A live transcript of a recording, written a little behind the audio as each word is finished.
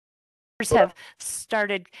have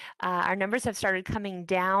started, our numbers have started coming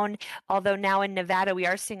down, although now in Nevada we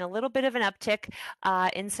are seeing a little bit of an uptick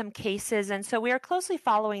in some cases, and so we are closely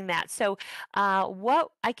following that. So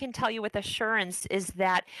what I can tell you with assurance is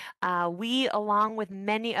that we, along with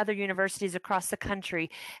many other universities across the country,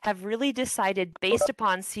 have really decided, based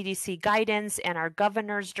upon CDC guidance and our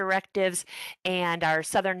governor's directives and our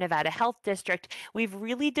Southern Nevada Health District, we've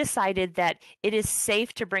really decided that it is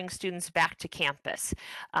safe to bring students back to campus.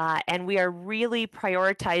 And we are really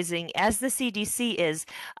prioritizing, as the CDC is,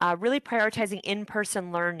 really prioritizing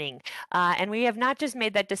in-person learning. And we have not just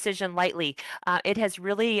made that decision lightly. It has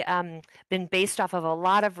really been based off of a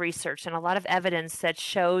lot of research and a lot of evidence that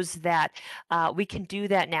shows that we can do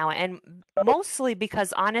that now. And mostly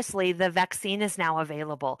because, honestly, the vaccine is now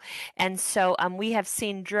available. And so we have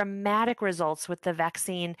seen dramatic results with the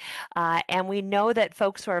vaccine. And we know that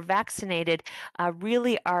folks who are vaccinated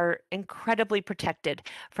really are incredibly protected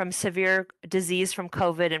from severe disease from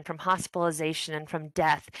COVID and from hospitalization and from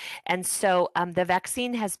death. And so the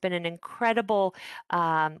vaccine has been an incredible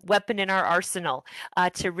weapon in our arsenal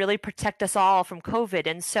to really protect us all from COVID.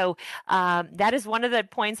 And so that is one of the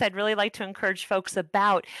points I'd really like to encourage folks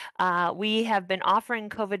about. We have been offering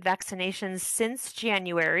COVID vaccinations since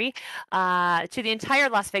January to the entire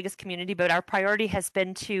Las Vegas community, but our priority has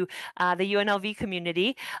been to the UNLV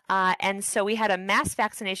community. And so we had a mass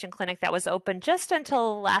vaccination clinic that was open just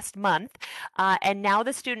until last month. And now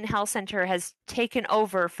the Student Health Center has taken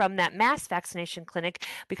over from that mass vaccination clinic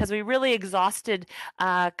because we really exhausted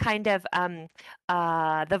the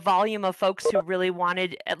volume of folks who really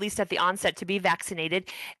wanted, at least at the onset, to be vaccinated.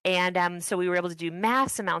 And so we were able to do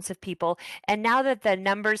mass amounts of people. And now that the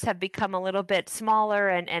numbers have become a little bit smaller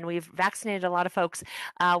and we've vaccinated a lot of folks,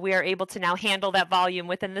 we are able to now handle that volume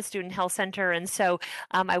within the Student Health Center. And so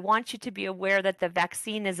I want you to be aware that the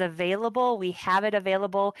vaccine is available. We have it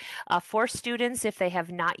available for students if they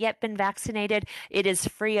have not yet been vaccinated. It is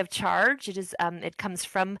free of charge. It comes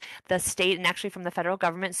from the state and actually from the federal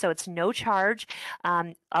government, so it's no charge.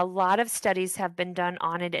 A lot of studies have been done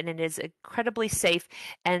on it, and it is incredibly safe.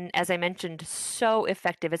 And as I mentioned, so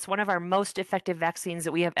effective. It's one of our most effective vaccines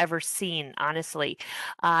that we have ever seen, honestly.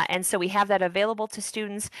 And so we have that available to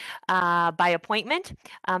students by appointment.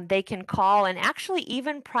 They can call, and actually,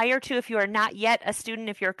 even prior to, if you are not yet a student,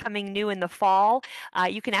 if you're coming new in the fall,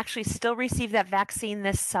 you can actually still receive that vaccine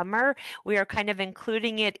this summer. We are kind of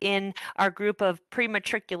including it in our group of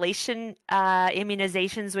pre-matriculation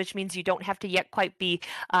immunizations, which means you don't have to yet quite be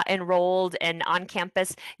enrolled and on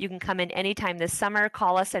campus. You can come in anytime this summer,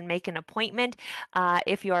 call us and make an appointment.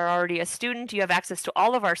 If you are already a student, you have access to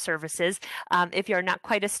all of our services. If you're not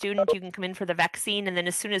quite a student, you can come in for the vaccine, and then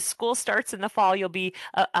as soon as school starts in the fall, you'll be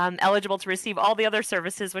eligible to receive all the other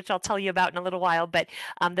services, which I'll tell you about in a little while. But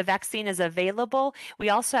the vaccine is available. We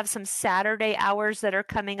also have some Saturday hours that are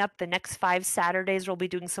coming up. The next 5 Saturdays, we'll be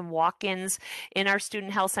doing some walk-ins in our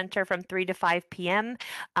Student Health Center from 3 to 5 p.m.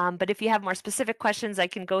 But if you have more specific questions, I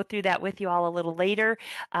can go through that with you all a little later.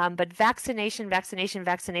 But vaccination,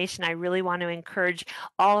 I really want to encourage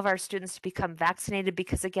all of our students to become vaccinated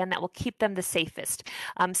because, again, that will keep them the safest.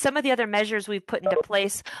 Some of the other measures we've put into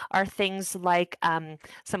place are things like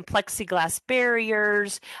some plexiglass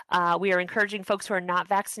barriers. We are encouraging folks who are not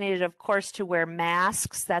vaccinated, of course, to wear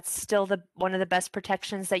masks. That's still one of the best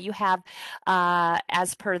protections that you have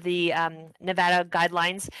as per the Nevada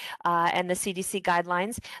guidelines and the CDC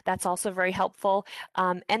guidelines. That's also very helpful.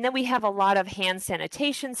 And then we have a lot of hand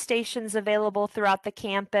sanitation stations available throughout the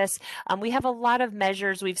campus. We have a lot of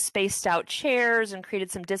measures. We've spaced out chairs and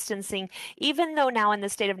created some distancing, even though now in the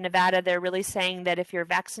state of Nevada, they're really saying that if you're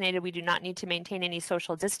vaccinated, we do not need to maintain any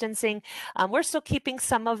social distancing. We're still keeping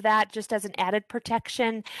some of that just as an added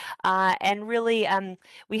protection. And really,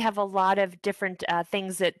 we have a lot of different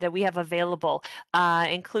things that we have available,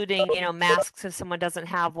 including, masks if someone doesn't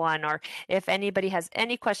have one, or if anybody has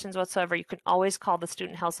any questions whatsoever, you can always call the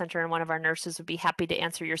Student Health Center and one of our nurses would be happy to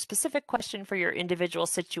answer your specific question for your individual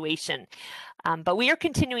situation. But we are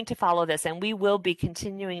continuing to follow this, and we will be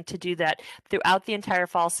continuing to do that throughout the entire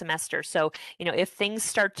fall semester. So, if things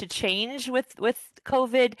start to change with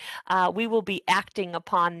COVID, we will be acting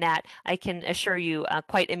upon that, I can assure you,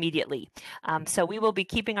 quite immediately. So we will be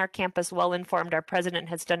keeping our campus well informed. Our president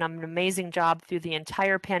has done an amazing job through the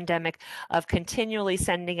entire pandemic of continually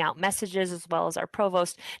sending out messages, as well as our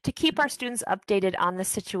provost, to keep our students updated on the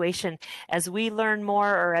situation. As we learn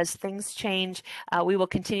more or as things change, we will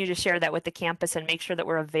continue to share that with the campus and make sure that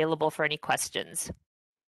we're available for any questions.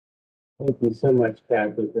 Thank you so much,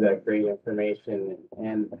 Kathy, for that great information.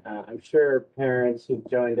 And I'm sure parents who've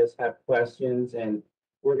joined us have questions, and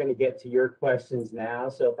we're going to get to your questions now.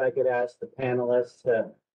 So if I could ask the panelists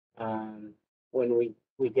to Um, when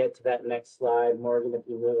we get to that next slide, Morgan, if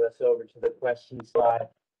you move us over to the question slide,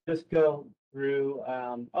 just go through.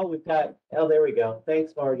 Oh, there we go.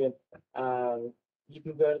 Thanks, Morgan. You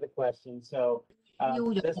can go to the question. So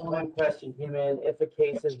this one question came in: if a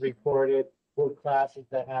case is reported, will classes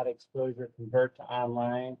that had exposure convert to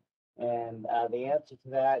online? And the answer to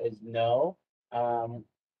that is no.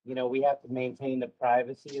 We have to maintain the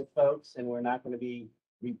privacy of folks, and we're not going to be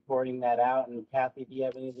reporting that out. And Kathy, do you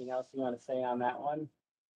have anything else you want to say on that one?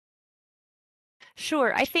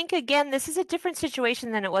 Sure. I think, again, this is a different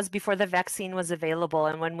situation than it was before the vaccine was available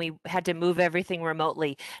and when we had to move everything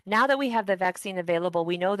remotely. Now that we have the vaccine available,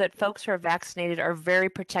 we know that folks who are vaccinated are very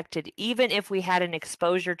protected. Even if we had an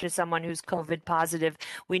exposure to someone who's COVID positive,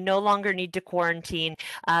 we no longer need to quarantine.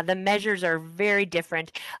 The measures are very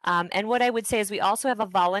different. And what I would say is we also have a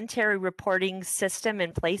voluntary reporting system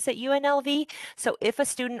in place at UNLV. So if a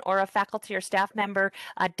student or a faculty or staff member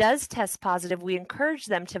does test positive, we encourage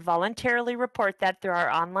them to voluntarily report that through our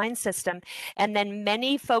online system. And then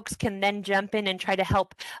many folks can then jump in and try to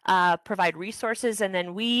help provide resources. And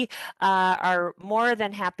then we are more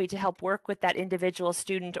than happy to help work with that individual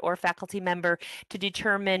student or faculty member to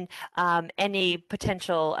determine any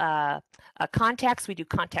potential contacts. We do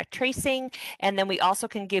contact tracing, and then we also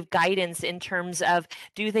can give guidance in terms of,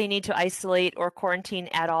 do they need to isolate or quarantine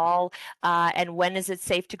at all, and when is it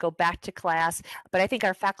safe to go back to class. But I think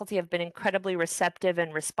our faculty have been incredibly receptive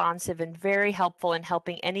and responsive and very helpful in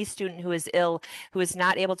helping any student who is ill, who is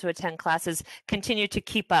not able to attend classes, continue to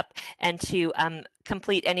keep up and to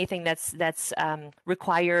complete anything that's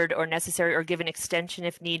required or necessary, or give an extension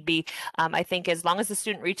if need be. I think as long as the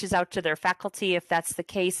student reaches out to their faculty, if that's the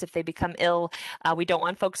case, if they become ill, we don't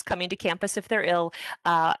want folks coming to campus if they're ill,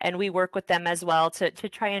 and we work with them as well to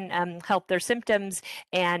try and help their symptoms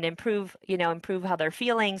and improve how they're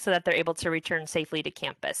feeling so that they're able to return safely to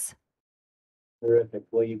campus. Terrific.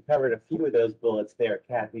 Well, you covered a few of those bullets there,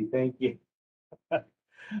 Kathy. Thank you.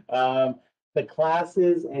 The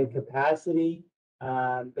classes and capacity.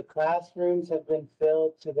 The classrooms have been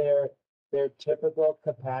filled to their typical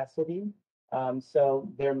capacity. So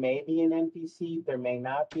there may be an empty seat, there may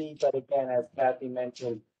not be, but again, as Kathy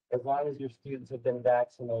mentioned, as long as your students have been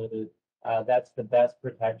vaccinated, that's the best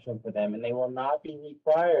protection for them, and they will not be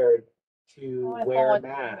required to wear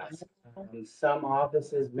masks. Some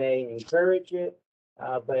offices may encourage it,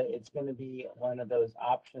 but it's going to be one of those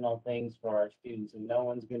optional things for our students, and no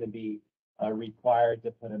one's going to be required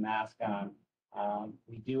to put a mask on.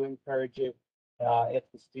 We do encourage it if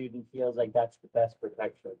the student feels like that's the best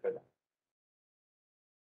protection for them.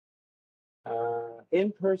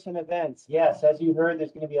 In-person events. Yes, as you heard,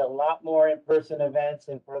 there's going to be a lot more in-person events.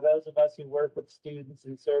 And for those of us who work with students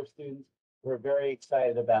and serve students, we're very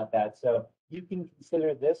excited about that. So you can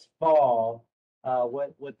consider this fall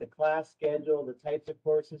what the class schedule, the types of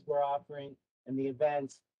courses we're offering, and the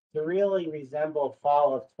events to really resemble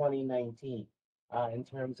fall of 2019 in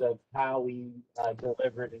terms of how we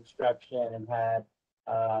delivered instruction and had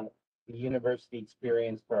the university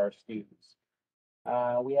experience for our students.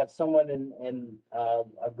 We have someone in a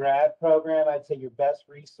grad program. I'd say your best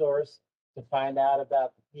resource to find out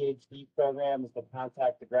about the PhD program is to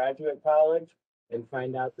contact the Graduate College and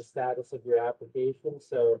find out the status of your application.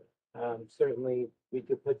 So certainly we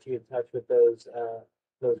could put you in touch with those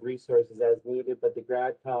resources as needed, but the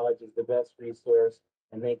Grad College is the best resource,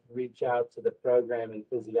 and they can reach out to the program in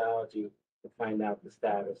physiology to find out the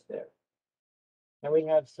status there. And we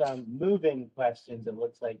have some move-in questions, it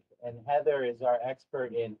looks like, and Heather is our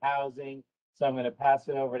expert in housing. So I'm going to pass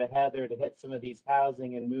it over to Heather to hit some of these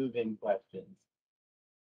housing and move-in questions.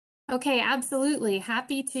 Okay, absolutely.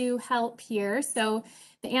 Happy to help here. So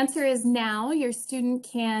the answer is now. Your student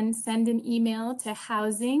can send an email to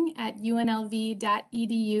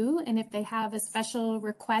housing@unlv.edu. And if they have a special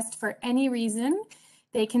request for any reason,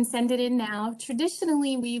 they can send it in now.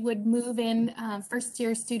 Traditionally, we would move in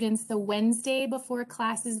first-year students the Wednesday before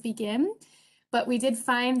classes begin, but we did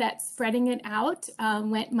find that spreading it out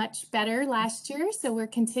went much better last year, so we're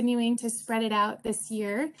continuing to spread it out this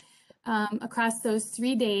year across those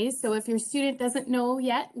 3 days. So if your student doesn't know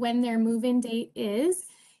yet when their move-in date is,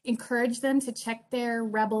 encourage them to check their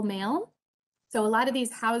Rebel mail. So a lot of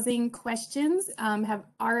these housing questions have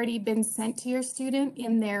already been sent to your student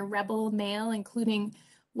in their Rebel mail, including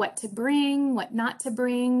what to bring, what not to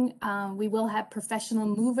bring. We will have professional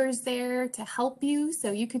movers there to help you.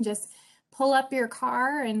 So you can just pull up your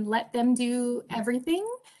car and let them do everything,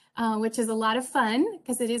 which is a lot of fun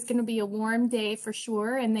because it is going to be a warm day for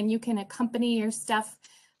sure. And then you can accompany your stuff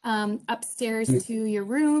upstairs to your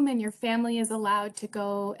room, and your family is allowed to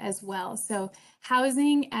go as well. So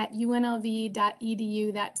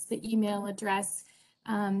housing@unlv.edu, that's the email address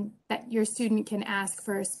that your student can ask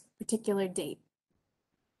for a particular date.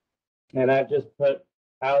 And I've just put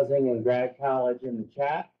housing and grad college in the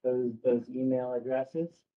chat, those email addresses.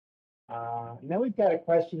 Now we've got a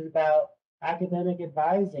question about academic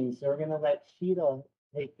advising. So we're going to let Sheetal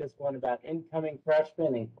take this one about incoming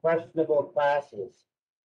freshmen and questionable classes.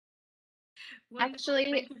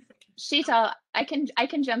 Actually, Sheetal, I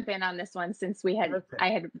can jump in on this one since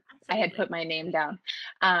I had put my name down.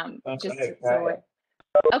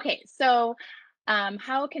 Okay, so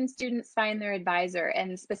how can students find their advisor?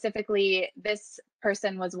 And specifically, this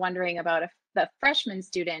person was wondering about the freshman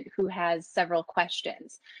student who has several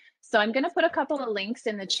questions. So I'm going to put a couple of links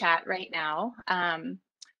in the chat right now.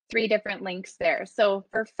 3 different links there. So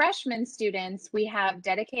for freshman students, we have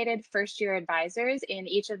dedicated first-year advisors in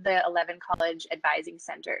each of the 11 college advising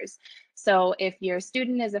centers. So if your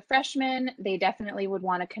student is a freshman, they definitely would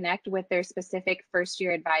want to connect with their specific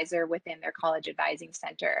first-year advisor within their college advising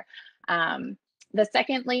center. The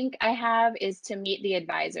second link I have is to meet the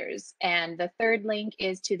advisors, and the third link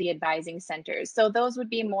is to the advising centers. So those would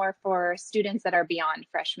be more for students that are beyond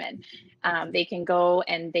freshmen. They can go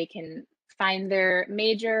and they can find their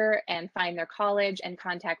major and find their college and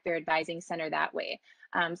contact their advising center that way.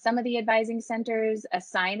 Some of the advising centers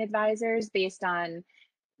assign advisors based on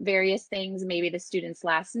various things, maybe the student's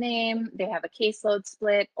last name, they have a caseload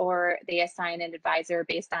split, or they assign an advisor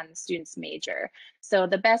based on the student's major. So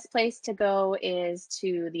the best place to go is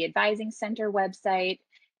to the advising center website,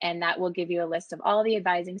 and that will give you a list of all the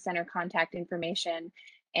advising center contact information,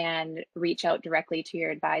 and reach out directly to your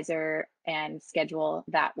advisor and schedule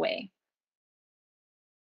that way.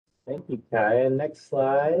 Thank you, Kaya. Next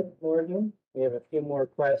slide, Morgan. We have a few more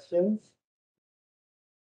questions.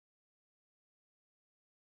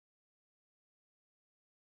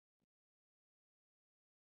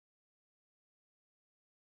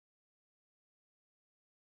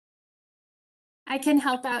 I can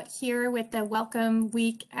help out here with the Welcome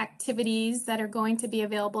Week activities that are going to be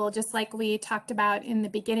available. Just like we talked about in the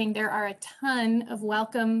beginning, there are a ton of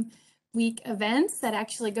Welcome Week events that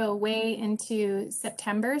actually go way into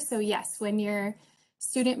September. So yes, when your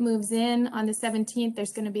student moves in on the 17th,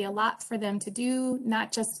 there's going to be a lot for them to do,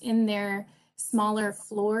 not just in their smaller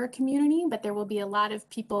floor community, but there will be a lot of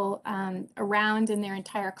people around in their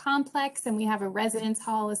entire complex. And we have a residence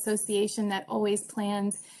hall association that always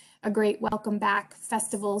plans a great welcome back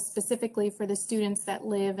festival specifically for the students that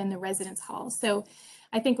live in the residence hall. So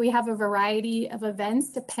I think we have a variety of events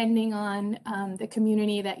depending on the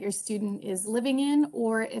community that your student is living in,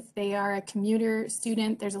 or if they are a commuter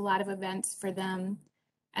student, there's a lot of events for them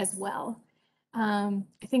as well. I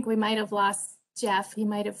think we might have lost Jeff. He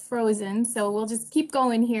might have frozen, so we'll just keep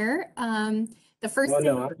going here. The first thing...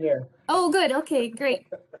 no, I'm here. Oh, good. Okay, great.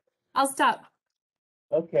 I'll stop.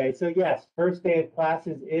 Okay, so yes, first day of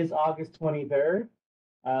classes is August 23rd.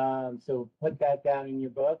 So put that down in your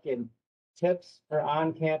book. And tips for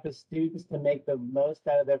on-campus students to make the most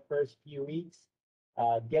out of their first few weeks.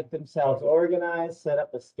 Get themselves organized, set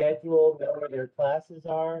up a schedule, know where their classes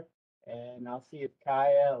are. And I'll see if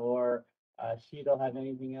Kaya or Sheetal have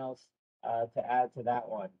anything else to add to that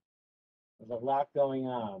one. There's a lot going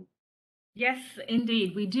on. Yes,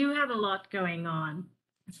 indeed. We do have a lot going on.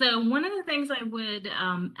 So one of the things I would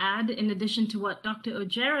add, in addition to what Dr.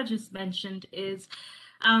 Ojera just mentioned, is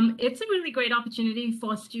it's a really great opportunity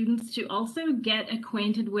for students to also get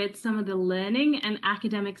acquainted with some of the learning and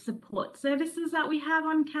academic support services that we have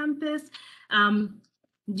on campus.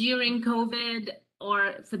 During COVID,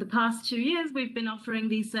 or for the past 2 years, we've been offering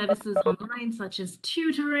these services online, such as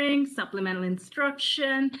tutoring, supplemental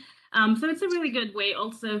instruction. So it's a really good way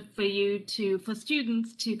also for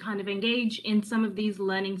students to kind of engage in some of these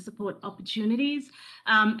learning support opportunities.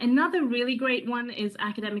 Another really great one is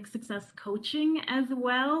academic success coaching as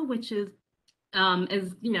well, which is,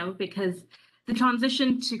 because the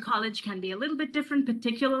transition to college can be a little bit different,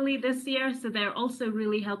 particularly this year. So they're also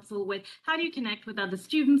really helpful with how do you connect with other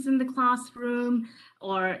students in the classroom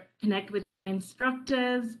or connect with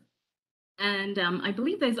instructors. And I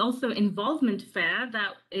believe there's also involvement fair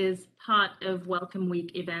that is part of Welcome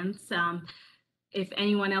Week events. If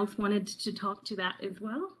anyone else wanted to talk to that as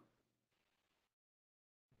well.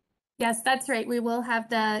 Yes, that's right. We will have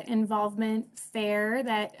the involvement fair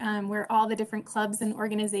that where all the different clubs and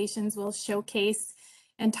organizations will showcase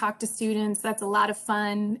and talk to students. That's a lot of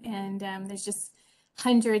fun. And there's just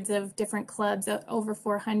hundreds of different clubs, over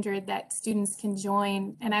 400 that students can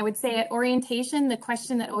join. And I would say at orientation, the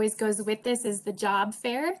question that always goes with this is the job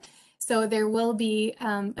fair. So there will be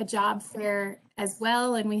a job fair as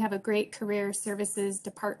well, and we have a great career services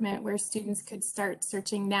department where students could start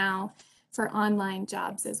searching now for online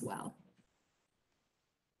jobs as well.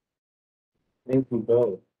 Thank you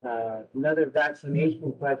both. Another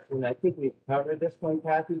vaccination question. I think we've covered this one,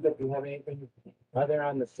 Kathy, but do you have anything other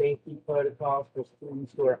on the safety protocols for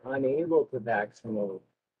students who are unable to vaccinate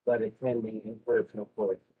but attending in-person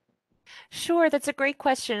courses? Sure, that's a great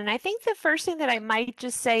question. And I think the first thing that I might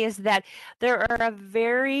just say is that there are a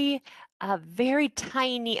very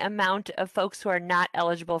tiny amount of folks who are not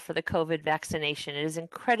eligible for the COVID vaccination. It is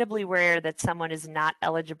incredibly rare that someone is not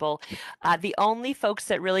eligible. The only folks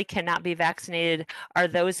that really cannot be vaccinated are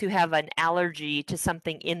those who have an allergy to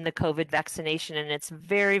something in the COVID vaccination, and it's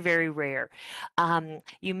very, very rare.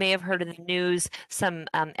 You may have heard in the news some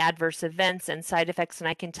adverse events and side effects, and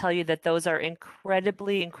I can tell you that those are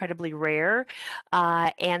incredibly, incredibly rare.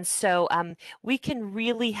 And so we can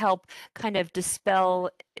really help kind of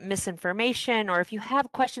dispel misinformation, or if you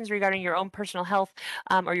have questions regarding your own personal health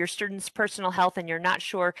or your students' personal health and you're not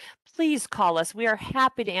sure, please call us. We are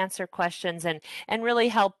happy to answer questions and really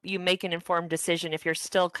help you make an informed decision if you're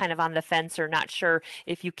still kind of on the fence or not sure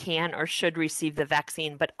if you can or should receive the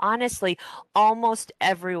vaccine. But honestly, almost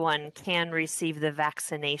everyone can receive the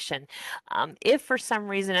vaccination. If for some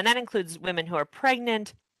reason, and that includes women who are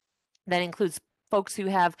pregnant, that includes folks who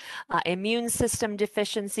have immune system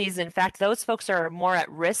deficiencies. In fact, those folks are more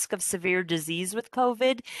at risk of severe disease with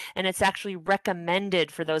COVID, and it's actually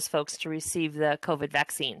recommended for those folks to receive the COVID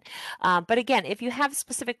vaccine. But again, if you have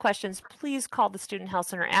specific questions, please call the Student Health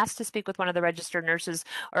Center, ask to speak with one of the registered nurses,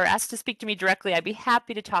 or ask to speak to me directly. I'd be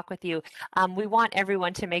happy to talk with you. We want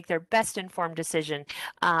everyone to make their best informed decision.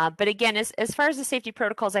 But again, as far as the safety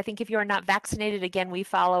protocols, I think if you are not vaccinated, again, we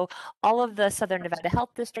follow all of the Southern Nevada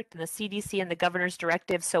Health District and the CDC and the governor's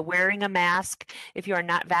directive. So wearing a mask if you are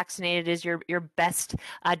not vaccinated is your best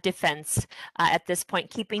defense at this point.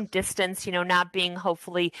 Keeping distance, not being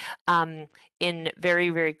hopefully in very,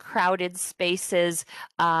 very crowded spaces,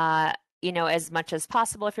 as much as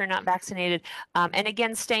possible if you're not vaccinated. And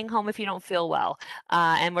again, staying home if you don't feel well.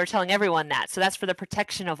 And we're telling everyone that. So that's for the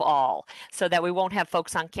protection of all, so that we won't have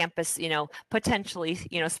folks on campus, potentially,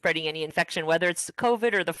 spreading any infection, whether it's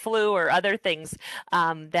COVID or the flu or other things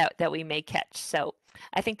that we may catch. So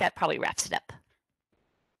I think that probably wraps it up.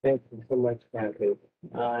 Thank you so much, Kathy.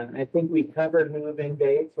 I think we covered move-in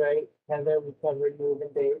dates, right, Heather? We covered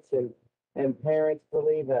move-in dates, and parents,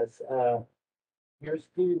 believe us, your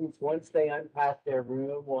students, once they unpack their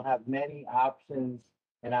room, will have many options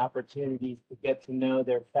and opportunities to get to know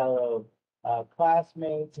their fellow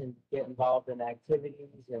classmates and get involved in activities.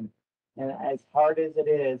 And as hard as it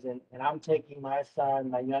is, and I'm taking my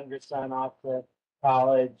younger son off to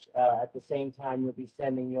college at the same time you'll be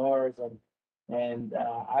sending yours. And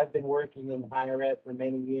I've been working in higher ed for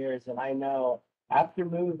many years, and I know after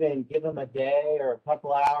move-in, give them a day or a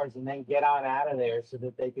couple hours and then get on out of there so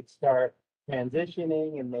that they could start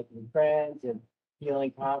transitioning and making friends and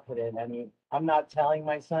feeling confident. I mean, I'm not telling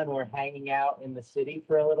my son we're hanging out in the city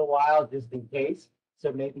for a little while just in case.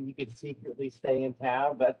 So maybe you could secretly stay in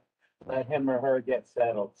town, but let him or her get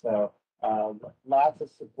settled. So lots of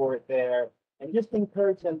support there, and just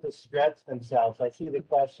encourage them to stretch themselves. I see the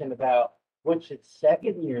question about what should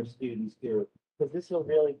second-year students do, because this will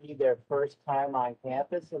really be their first time on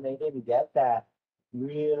campus, and they didn't get that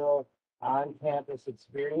real on-campus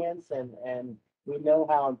experience, and we know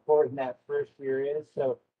how important that first year is.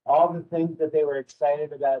 So all the things that they were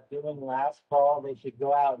excited about doing last fall, they should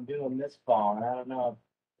go out and do them this fall. And I don't know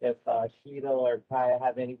if Sheetal or Kaya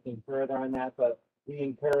have anything further on that, but we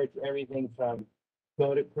encourage everything from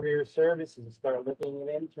go to career services, start looking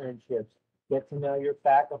at internships, get to know your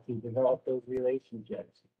faculty, develop those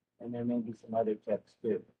relationships, and there may be some other tips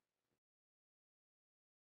too.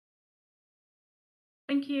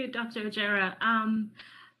 Thank you, Dr. Ojera.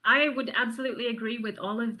 I would absolutely agree with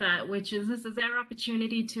all of that, which is this is their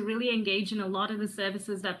opportunity to really engage in a lot of the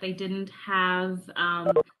services that they didn't have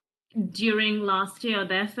during last year,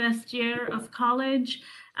 their first year of college.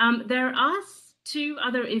 There are two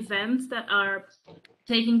other events that are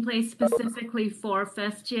taking place specifically for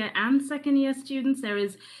first year and second year students. There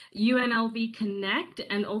is UNLV Connect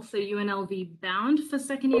and also UNLV Bound for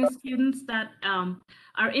second year students that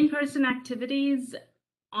are in-person activities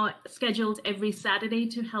scheduled every Saturday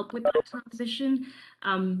to help with that transition.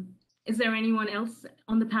 Is there anyone else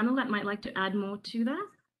on the panel that might like to add more to that?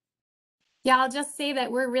 Yeah, I'll just say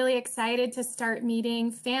that we're really excited to start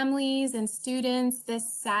meeting families and students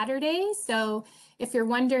this Saturday. So if you're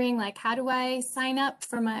wondering, like, how do I sign up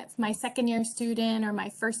for my second year student or my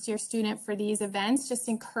first year student for these events, just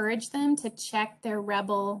encourage them to check their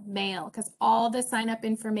Rebel mail, because all the sign up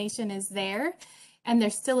information is there. And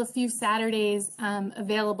there's still a few Saturdays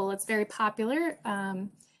available. It's very popular,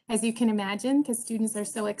 as you can imagine, because students are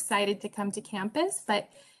so excited to come to campus, but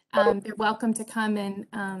they're welcome to come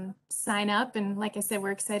and sign up. And like I said,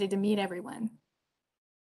 we're excited to meet everyone.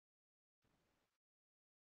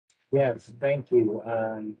 Yes, thank you.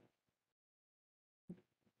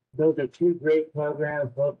 Those are two great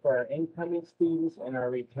programs, both for our incoming students and our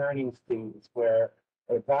returning students, where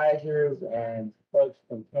advisors and folks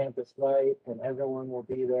from Campus Life and everyone will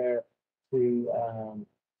be there to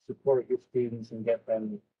support your students and get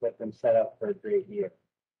them set up for a great year.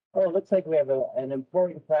 Oh, it looks like we have an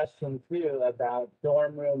important question too about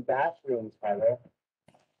dorm room bathrooms, Heather.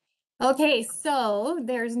 Okay, so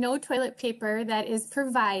there's no toilet paper that is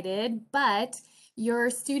provided, but your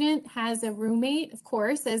student has a roommate, of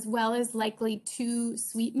course, as well as likely 2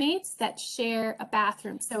 suite mates that share a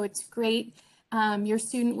bathroom. So it's great. Your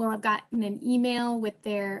student will have gotten an email with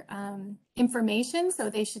their information, so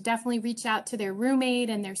they should definitely reach out to their roommate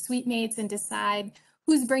and their suite mates and decide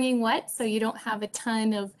who's bringing what, so you don't have a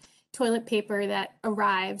ton of toilet paper that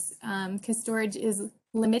arrives, because storage is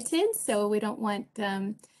limited, so we don't want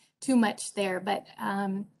too much there. But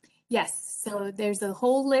yes, so there's a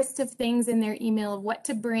whole list of things in their email of what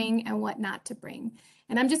to bring and what not to bring.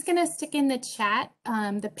 And I'm just going to stick in the chat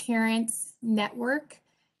the parents network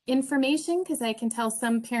information, because I can tell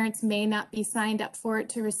some parents may not be signed up for it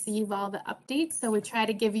to receive all the updates. So we try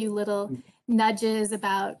to give you little nudges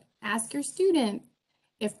about ask your student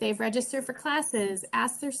if they've registered for classes,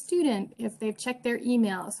 ask their student if they've checked their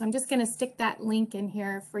email. So I'm just going to stick that link in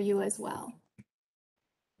here for you as well.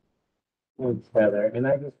 Thanks, Heather. And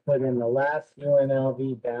I just put in the last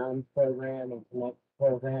UNLV Bound program and Connect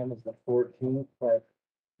program is the 14th, but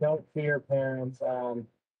don't fear, parents.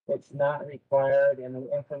 It's not required, and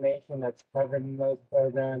the information that's covered in those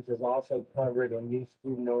programs is also covered in new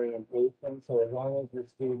student orientation. So as long as your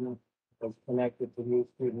student is connected to new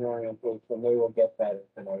student orientation, they will get that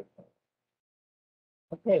information.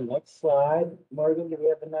 Okay, next slide. Morgan, do we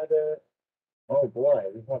have another? Oh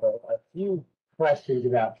boy, we have a few questions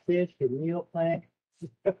about fish and meal plans.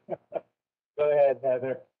 Go ahead,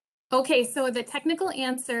 Heather. Okay, so the technical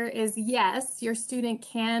answer is yes, your student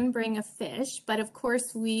can bring a fish, but of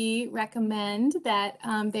course we recommend that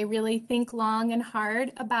they really think long and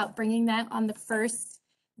hard about bringing that on the first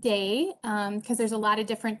day, because there's a lot of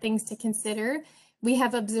different things to consider. We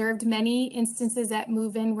have observed many instances at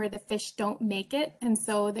move-in where the fish don't make it, and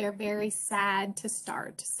so they're very sad to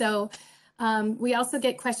start. So we also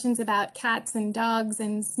get questions about cats and dogs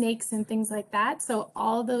and snakes and things like that. So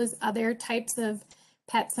all those other types of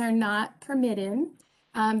pets are not permitted.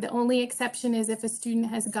 The only exception is if a student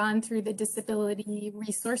has gone through the Disability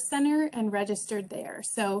Resource Center and registered there.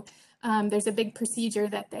 So there's a big procedure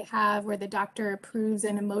that they have where the doctor approves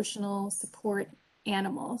an emotional support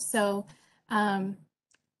animal. So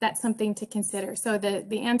that's something to consider. So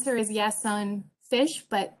the answer is yes on fish,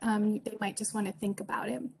 but they might just want to think about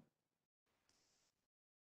it.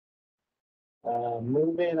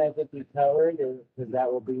 Move-in, I think you covered, because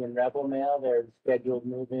that will be in Rebel Mail, their scheduled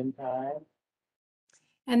move-in time.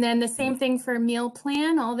 And then the same thing for meal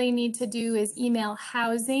plan. All they need to do is email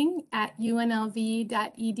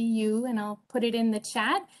housing@unlv.edu, and I'll put it in the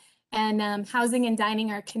chat. And housing and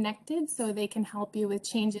dining are connected, so they can help you with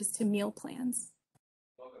changes to meal plans.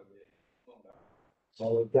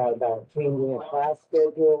 So we've got about changing a class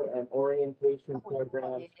schedule and orientation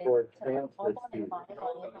programs for transfer students.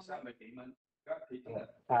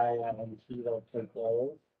 Kaya and Sheila take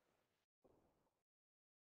those.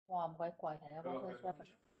 All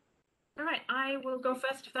right, I will go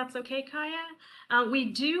first if that's okay, Kaya. We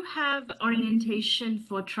do have orientation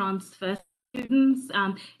for transfer students.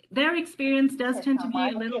 Their experience does tend to be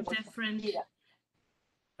a little different.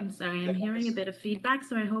 I'm sorry, I'm hearing a bit of feedback,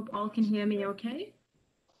 so I hope all can hear me okay.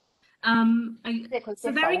 So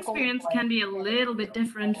their experience can be a little bit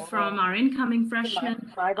different from our incoming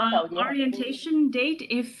freshmen. Orientation date,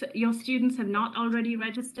 if your students have not already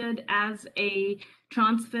registered as a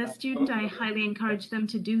transfer student, I highly encourage them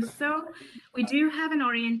to do so. We do have an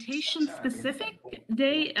orientation specific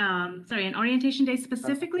day, an orientation day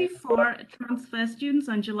specifically for transfer students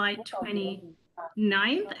on July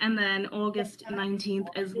 29th and then August 19th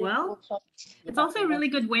as well. It's also a really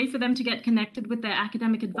good way for them to get connected with their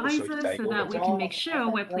academic advisors so that we can make sure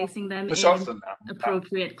we're placing them in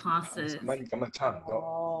appropriate classes.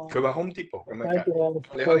 คือว่า Home Depot ก็เหมือน Try กัน to all the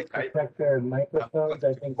เลยเอา folks ใช้ to check their microphones.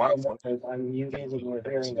 I think One- someone is unmuted and we're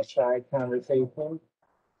hearing a side conversation.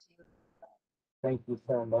 Thank you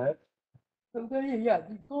so much.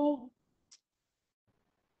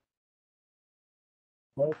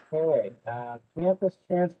 Okay, campus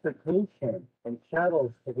transportation and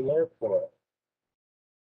shuttles to the airport.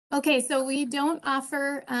 Okay, so we don't offer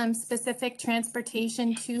specific transportation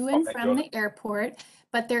to and from the airport,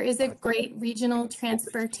 but there is a great regional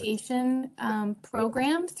transportation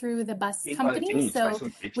program through the bus company. So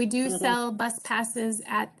we do sell bus passes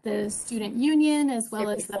at the student union as well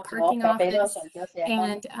as the parking office.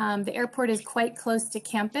 And the airport is quite close to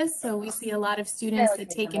campus, so we see a lot of students that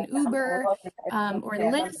take an Uber or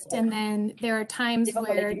Lyft. And then there are times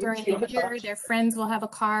where during the year their friends will have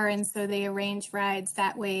a car, and so they arrange rides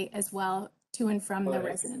that way as well to and from the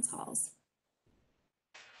residence halls.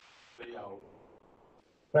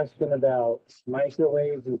 Question about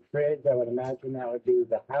microwaves and fridge. I would imagine that would be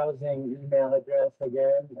the housing email address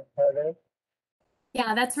again, Heather.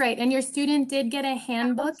 Yeah, that's right. And your student did get a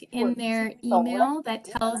handbook in their email that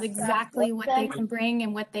tells exactly what they can bring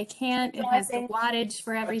and what they can't. It has the wattage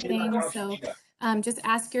for everything. So just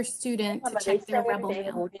ask your student to check their Rebel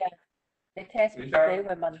mail. Okay,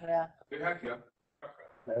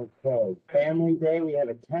 Family Day. We have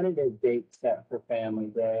a tentative date set for Family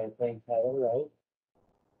Day, I think, Heather, right?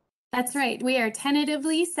 That's right. We are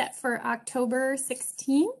tentatively set for October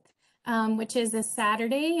 16th, which is a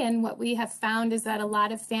Saturday. And what we have found is that a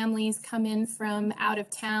lot of families come in from out of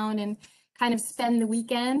town and kind of spend the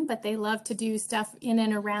weekend, but they love to do stuff in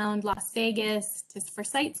and around Las Vegas just for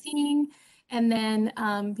sightseeing. And then,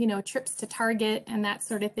 trips to Target and that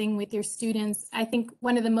sort of thing with your students. I think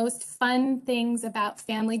one of the most fun things about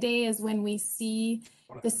Family Day is when we see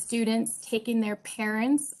the students taking their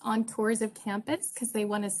parents on tours of campus because they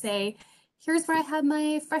want to say, here's where I have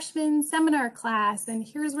my freshman seminar class, and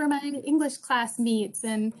here's where my English class meets,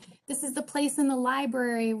 and this is the place in the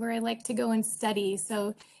library where I like to go and study.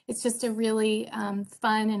 So it's just a really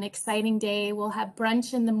fun and exciting day. We'll have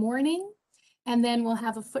brunch in the morning, and then we'll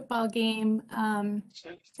have a football game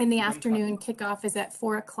in the afternoon. Kickoff is at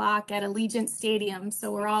 4 o'clock at Allegiant Stadium.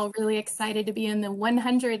 So we're all really excited to be in the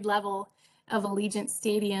 100 level of Allegiant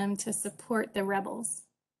Stadium to support the Rebels.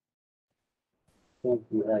 Thank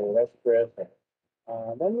you, Heather. That's terrific.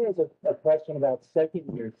 Then there's a question about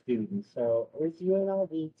second-year students. So is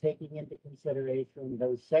UNLV taking into consideration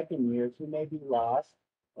those second years who may be lost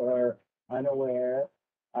or unaware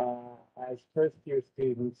as first-year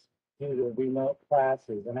students due to remote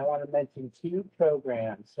classes? And I want to mention 2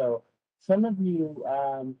 programs. So some of you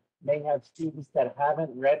may have students that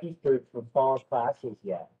haven't registered for fall classes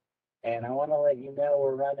yet. And I want to let you know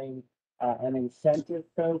we're running an incentive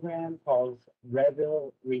program called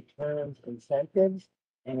Rebel Returns Incentives.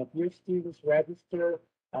 And if your students register,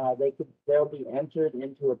 they'll be entered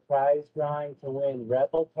into a prize drawing to win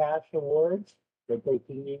Rebel Cash Awards that they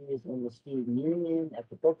can use in the student union, at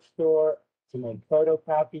the bookstore, to make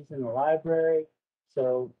photocopies in the library.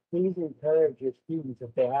 So please encourage your students,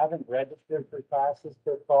 if they haven't registered for classes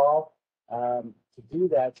for fall, to do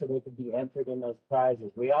that so they can be entered in those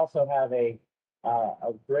prizes. We also have a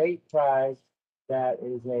great prize that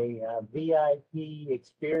is a VIP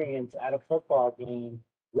experience at a football game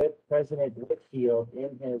with President Whitfield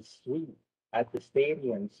in his suite at the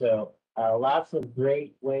stadium. So lots of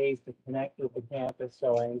great ways to connect with the campus.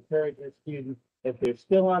 So I encourage your students, if they're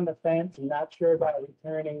still on the fence and not sure about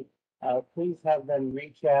returning, please have them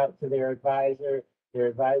reach out to their advisor. Their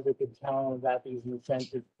advisor can tell them about these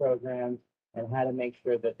incentive programs and how to make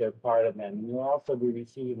sure that they're part of them. And you'll also be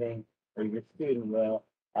receiving, or your student will,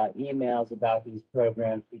 emails about these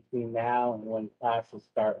programs between now and when classes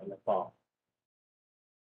start in the fall.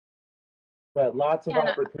 But lots of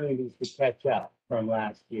opportunities to catch up from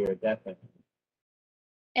last year, definitely.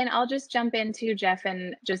 And I'll just jump in too, Jeff,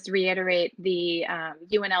 and just reiterate the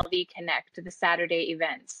UNLV Connect, the Saturday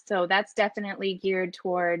events. So that's definitely geared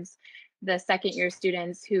towards the second year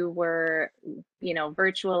students who were,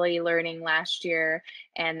 virtually learning last year.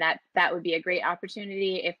 And that would be a great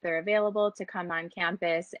opportunity if they're available to come on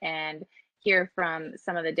campus and hear from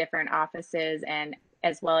some of the different offices and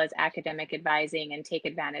as well as academic advising and take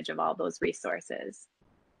advantage of all those resources.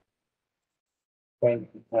 Thank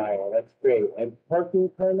you, Kyle. That's great. And parking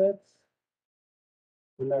permits?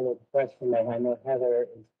 Another question that I know Heather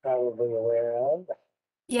is probably aware of.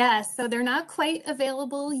 Yes, so they're not quite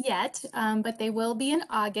available yet, but they will be in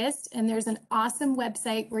August. And there's an awesome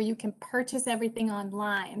website where you can purchase everything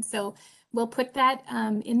online. So we'll put that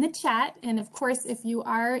in the chat. And of course, if you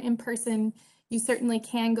are in person, You certainly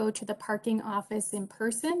can go to the parking office in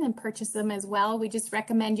person and purchase them as well. We just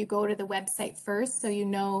recommend you go to the website first so you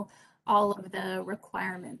know all of the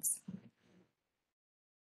requirements.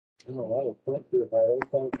 All right, thank you, Harry.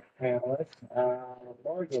 Thank you, panelists.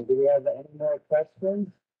 Morgan, do we have any more questions?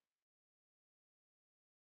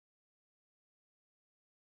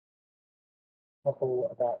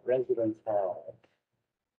 Couple about residence hall.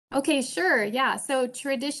 Okay, sure. Yeah. So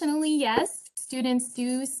traditionally, yes, students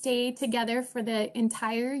do stay together for the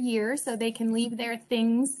entire year so they can leave their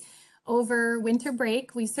things over winter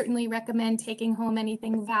break. We certainly recommend taking home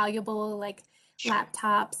anything valuable like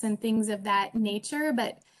laptops and things of that nature.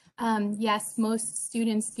 But yes, most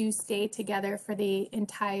students do stay together for the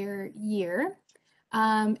entire year.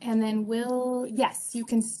 And then yes, you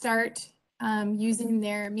can start using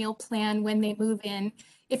their meal plan when they move in.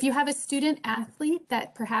 If you have a student athlete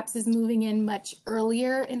that perhaps is moving in much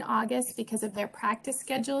earlier in August because of their practice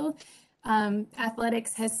schedule,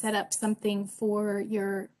 athletics has set up something for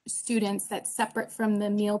your students that's separate from the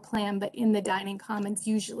meal plan, but in the dining commons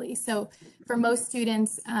usually. So for most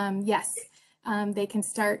students, yes, they can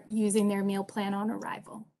start using their meal plan on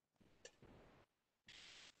arrival.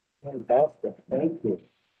 Fantastic, thank you.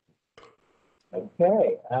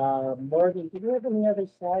 Okay, Morgan, do you have any other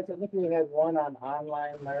slides? I think we had one on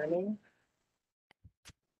online learning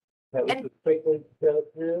that we could quickly go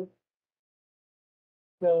through.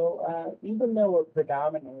 So even though we're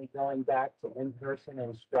predominantly going back to in-person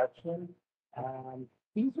instruction,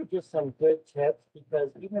 these are just some good tips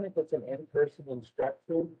because even if it's an in-person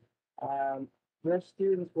instruction, your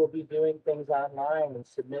students will be doing things online and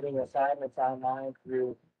submitting assignments online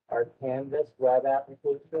through our Canvas web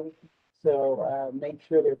application. So make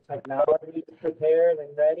sure their technology is prepared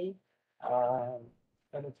and ready.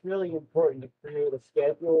 And it's really important to create a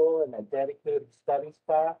schedule and a dedicated study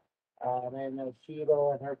spot. And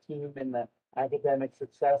Sheila and her team in the Academic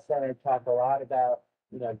Success Center talk a lot about,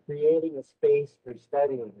 creating a space for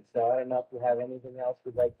studying. So I don't know if you have anything else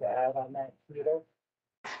you'd like to add on that, Sheila.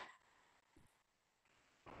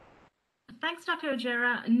 Thanks, Dr.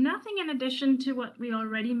 Ojera. Nothing in addition to what we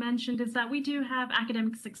already mentioned is that we do have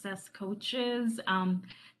academic success coaches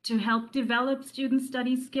to help develop student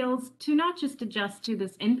study skills to not just adjust to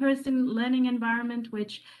this in-person learning environment,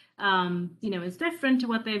 which is different to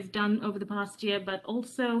what they've done over the past year, but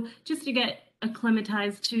also just to get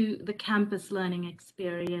acclimatized to the campus learning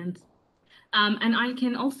experience. And I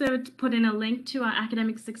can also put in a link to our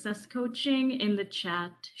academic success coaching in the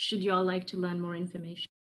chat, should you all like to learn more information.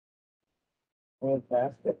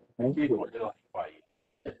 Fantastic. Thank you.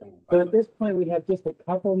 So at this point, we have just a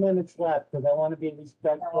couple minutes left because I want to be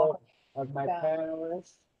respectful of my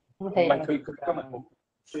panelists. Parents, if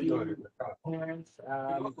you want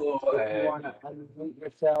to unmute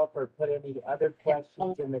yourself or put any other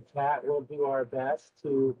questions in the chat, we'll do our best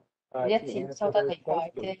to answer those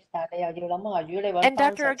questions. And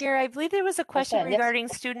Dr. O'Gara, I believe there was a question regarding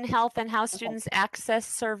student health and how students access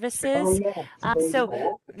services.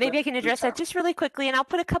 So maybe I can address that just really quickly, and I'll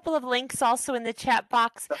put a couple of links also in the chat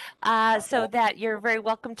box so that you're very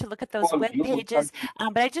welcome to look at those web pages.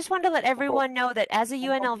 But I just wanted to let everyone know that as a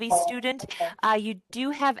UNLV student, you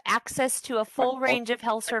do have access to a full range of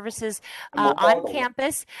health services on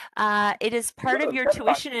campus. It is part of your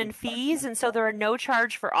tuition and fees, and so there are no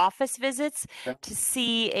charge for office visits to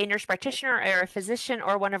see a nurse practitioner or a physician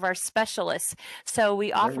or one of our specialists. So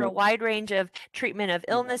we offer a wide range of treatment of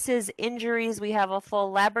illnesses, injuries. We have a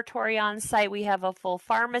full laboratory on site. We have a full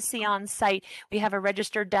pharmacy on site. We have a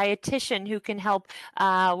registered dietitian who can help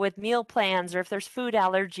with meal plans or if there's food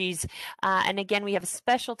allergies. And again, we have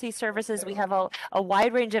specialty services. We have a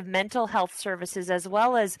wide range of mental health services as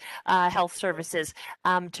well as health services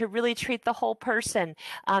to really treat the whole person.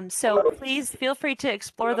 So please feel free to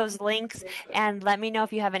explore those links and let me know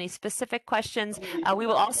if you have any specific questions. We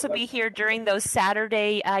will also be here during those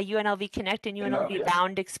Saturday UNLV Connect and UNLV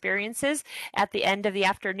Bound experiences at the end of the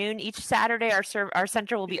afternoon. Each Saturday, our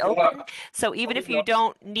center will be open. So even if you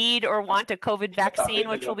don't need or want a COVID vaccine,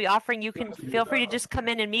 which we'll be offering, you can feel free to just come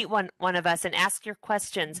in and meet one of us and ask your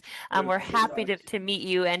questions. We're happy to meet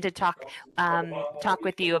you and to talk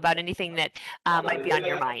with you about anything that might be on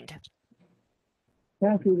your mind.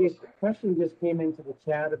 Kathy, this question just came into the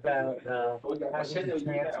chat about having to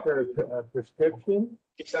transfer a prescription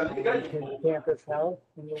to campus health.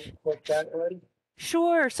 Can you put that, Eddie?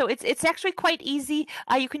 Sure. So it's actually quite easy.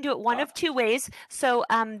 You can do it one of two ways. So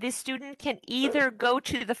the student can either go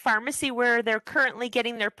to the pharmacy where they're currently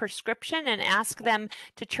getting their prescription and ask them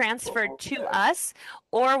to transfer it to us,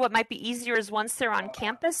 or what might be easier is once they're on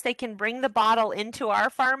campus, they can bring the bottle into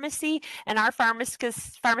our pharmacy, and our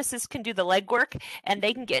pharmacists can do the legwork, and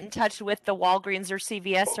they can get in touch with the Walgreens or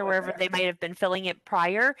CVS or wherever they might have been filling it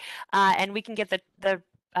prior, and we can get the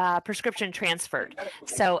prescription transferred.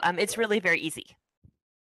 So it's really very easy.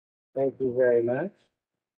 Thank you very much.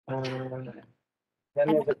 Then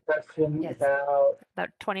there's a question Yes.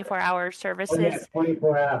 about 24-hour services.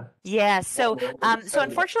 24 hours. Yes. So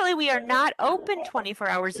unfortunately, we are not open 24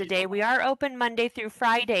 hours a day. We are open Monday through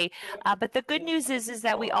Friday. But the good news is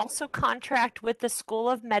that we also contract with the School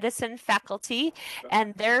of Medicine faculty,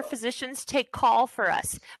 and their physicians take call for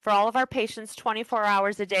us, for all of our patients, 24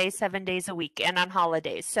 hours a day, 7 days a week, and on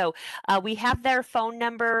holidays. So we have their phone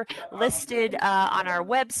number listed on our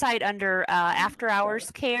website under after hours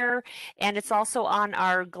care, and it's also on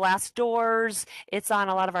our glass doors. It's on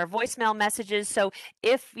a lot of our voicemail messages. So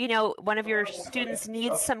if, you know, one of your students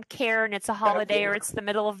needs some care and it's a holiday or it's the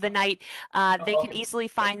middle of the night, they can easily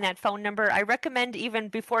find that phone number. I recommend even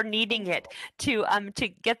before needing it to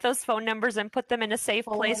get those phone numbers and put them in a safe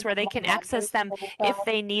place where they can access them if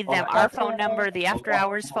they need them. Our phone number, the after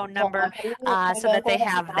hours phone number, so that they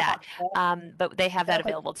have that, but they have that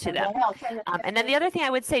available to them. And then the other thing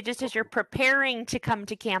I would say, just as you're preparing to come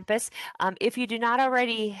to campus, if you do not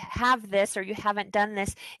already have this or you haven't done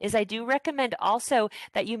this, is I do recommend also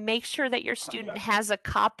that you make sure that your student has a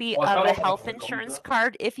copy of a health insurance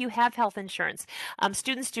card if you have health insurance.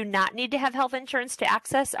 Students do not need to have health insurance to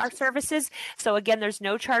access our services. So again, there's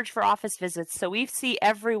no charge for office visits. So we see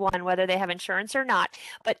everyone, whether they have insurance or not.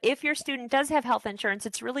 But if your student does have health insurance,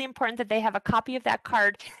 it's really important that they have a copy of that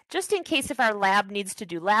card, just in case if our lab needs to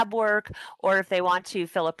do lab work, or if they want to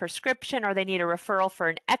fill a prescription, or they need a referral for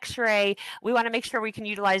an x-ray. We want to make sure we can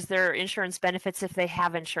utilize their insurance benefits if they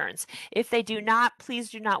have insurance. If they do not, please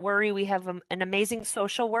do not worry. We have an amazing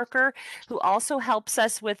social worker who also helps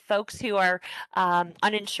us with folks who are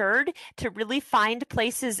uninsured to really find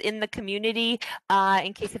places in the community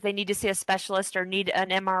in case if they need to see a specialist or need an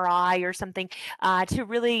MRI or something, to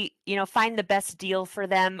really, you know, find the best deal for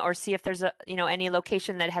them, or see if there's a, you know, any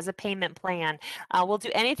location that has a payment plan. We'll do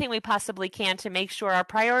anything we possibly can to make sure our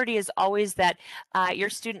priority is always that your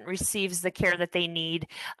student receives the care that they need,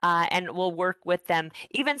 and we'll work with them.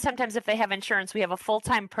 Even sometimes if they have insurance, we have a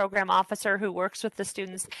full-time program officer who works with the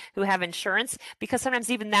students who have insurance, because sometimes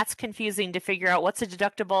even that's confusing to figure out what's a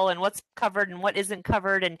deductible and what's covered and what isn't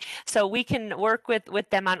covered. And so we can work with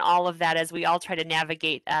them on all of that as we all try to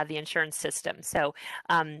navigate the insurance system. So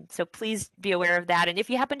so please be aware of that. And if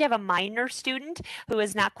you happen to have a minor student who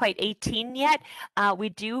is not quite 18 yet, we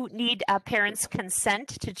do need parents' consent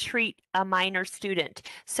to treat a minor student.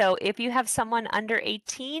 So if you have someone under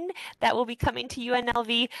 18 that will be coming to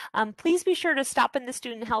UNLV, please be sure to stop in the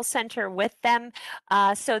Student Health Center with them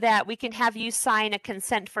so that we can have you sign a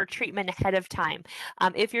consent for treatment ahead of time.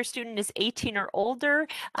 If your student is 18 or older,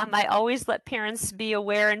 I always let parents be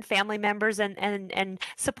aware, and family members and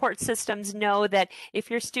support systems know that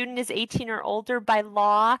if your student is 18 or older, by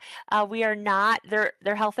law, we are not,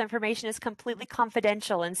 their health information is completely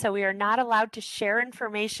confidential, and so we are not allowed to share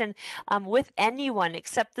information with anyone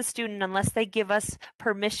except the student unless they give us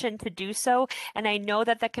permission to do so. And I know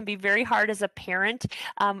that that can be very hard as a parent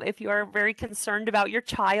if you are very concerned about your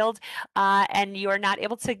child and you are not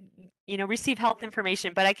able to, you know, receive health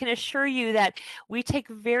information. But I can assure you that we take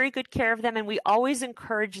very good care of them, and we always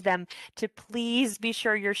encourage them to please be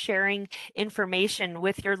sure you're sharing information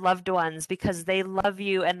with your loved ones, because they love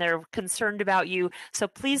you and they're concerned about you. So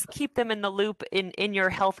please keep them in the loop in your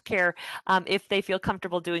health care if they feel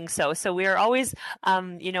comfortable doing so. So we are always,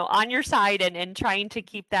 you know, on your side and trying to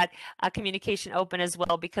keep that communication open as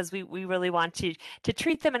well, because we really want to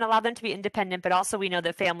treat them and allow them to be independent, but also we know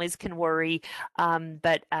that families can worry.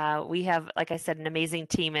 But we have, like I said, an amazing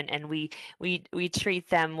team, and we treat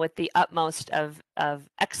them with the utmost of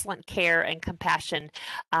excellent care and compassion.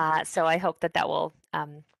 So I hope that will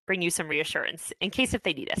bring you some reassurance in case if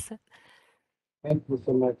they need us. Thank you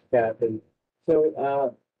so much, Kathy.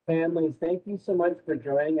 So families, thank you so much for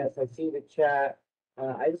joining us. I see the chat.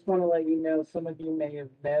 I just want to let you know, some of you may have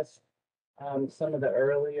missed some of the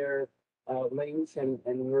earlier links, and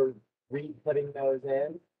we're re-putting those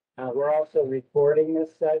in. We're also recording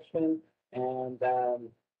this session, and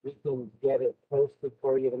we can get it posted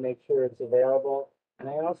for you to make sure it's available. And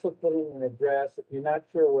I also put in an address if you're not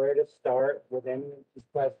sure where to start with any of these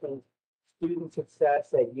questions,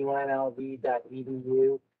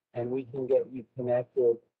 studentsuccess@unlv.edu, and we can get you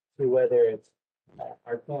connected to whether it's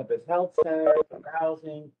our campus health center, to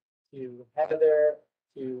housing, to Heather,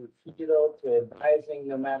 to Tito, to advising,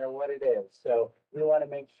 no matter what it is. So we want to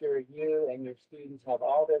make sure you and your students have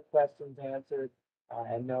all their questions answered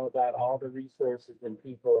and know about all the resources and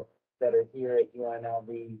people that are here at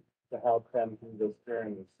UNLV to help them through this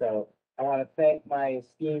journey. So I want to thank my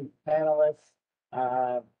esteemed panelists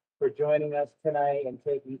for joining us tonight and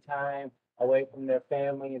taking time away from their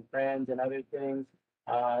family and friends and other things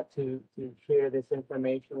to share this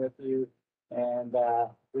information with you. And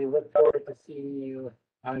we look forward to seeing you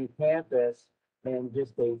on campus in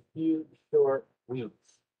just a few short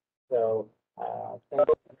weeks. So thank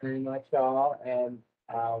you very much, all, and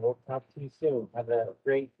we'll talk to you soon. Have a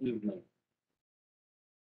great evening.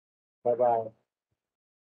 Bye-bye.